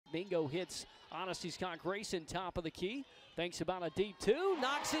Mingo hits Honesty Scott Grayson, top of the key. Thinks about a deep two,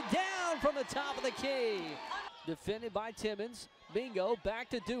 knocks it down from the top of the key. Defended by Timmons. Mingo back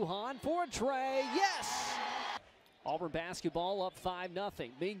to Duhan for a tray. Yes! Auburn basketball up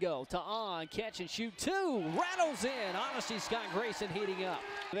 5-0. Mingo to on, catch and shoot two. Rattles in. Honesty Scott Grayson heating up.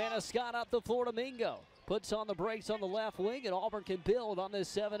 DeWanna Scott up the floor to Mingo. Puts on the brakes on the left wing, and Auburn can build on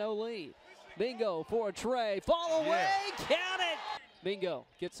this 7-0 lead. Mingo for a tray. Fall away. Count it. Mingo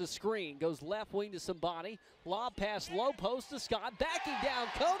gets a screen. Goes left wing to somebody. Lob pass low post to Scott. Backing down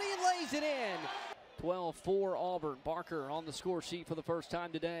Cody and lays it in. 12-4 Auburn. Barker on the score sheet for the first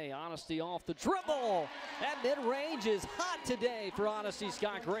time today. Honesty off the dribble. That mid-range is hot today for Honesty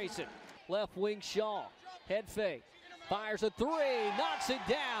Scott Grayson. Left wing Shaw. Head fake. Fires a three. Knocks it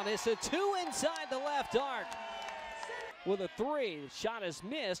down. It's a two inside the left arc. With a three. Shot is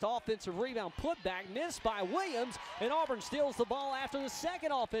missed. Offensive rebound putback missed by Williams. And Auburn steals the ball after the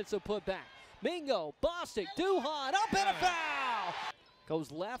second offensive putback. Mingo, Bostic, Duhan, up and a foul.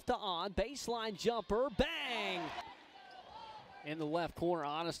 Goes left to on, baseline jumper, bang! In the left corner,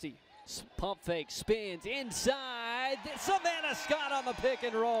 Honesty, pump fake, spins inside. Savannah Scott on the pick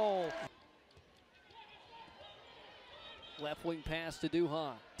and roll. Left wing pass to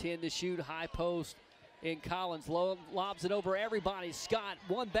Duhan, 10 to shoot, high post in Collins, lobs it over everybody. Scott,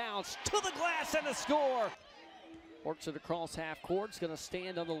 one bounce to the glass and a score. Works it across half court, it's gonna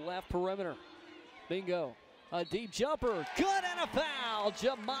stand on the left perimeter. Mingo. A deep jumper, good, and a foul.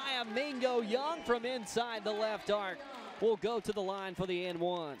 Jemiah Mingo Young from inside the left arc will go to the line for the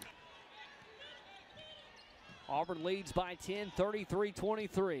N1. Auburn leads by 10,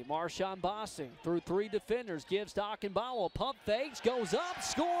 33-23. Marshawn Bostic through three defenders, gives to Akinbawo, pump fakes, goes up,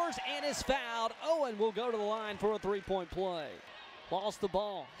 scores, and is fouled. Owen will go to the line for a three-point play. Lost the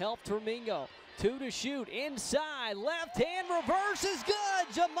ball, helped for Mingo. Two to shoot, inside, left hand, reverse is good.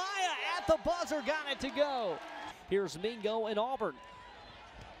 Jemiah at the buzzer, got it to go. Here's Mingo and Auburn.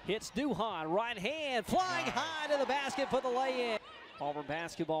 Hits Duhan, right hand, flying high to the basket for the lay-in. Auburn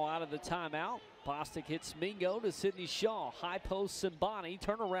basketball out of the timeout. Bostic hits Mingo to Sidney Shaw. High post Simbani,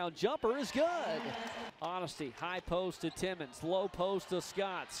 turnaround jumper is good. Honesty, high post to Timmons, low post to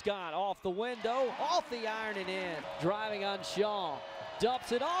Scott. Scott off the window, off the iron and in. Driving on Shaw.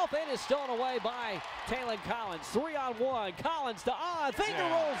 Dumps it off and is stolen away by Taylon Collins. 3-on-1. Collins to on. Finger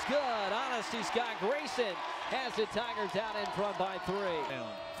rolls good. Honesty Scott Grayson has the Tigers out in front by three.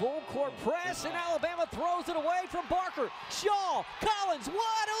 Full court press and Alabama throws it away from Barker. Shaw, Collins,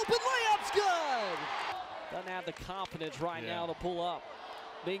 wide open layup's good. Doesn't have the confidence right now to pull up.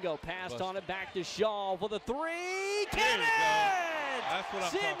 Mingo passed on it back to Shaw for the three. Count it!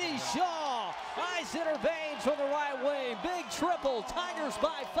 Sidney Shaw, eyes in her veins from the right wing. Big triple, Tigers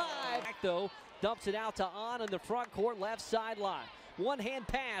by 5. Back though, dumps it out to On in the front court, left sideline. One hand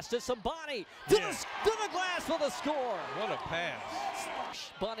pass to Simbani, to the glass for the score. What a pass.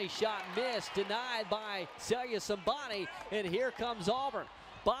 Bunny shot missed, denied by Celia Simbani, and here comes Auburn.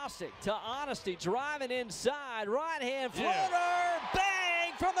 Bostic to Honesty, driving inside, right hand floater,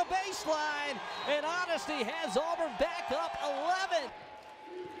 bang from the baseline, and Honesty has Auburn back up 11.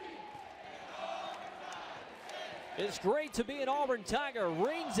 It's great to be an Auburn Tiger,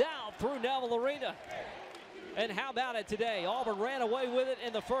 rings out through Neville Arena. And how about it today? Auburn ran away with it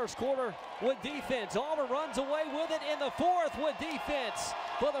in the first quarter with defense. Auburn runs away with it in the fourth with defense.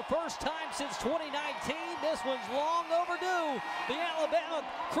 For the first time since 2019, this one's long overdue. The Alabama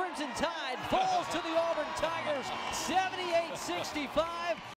Crimson Tide falls to the Auburn Tigers 78-65.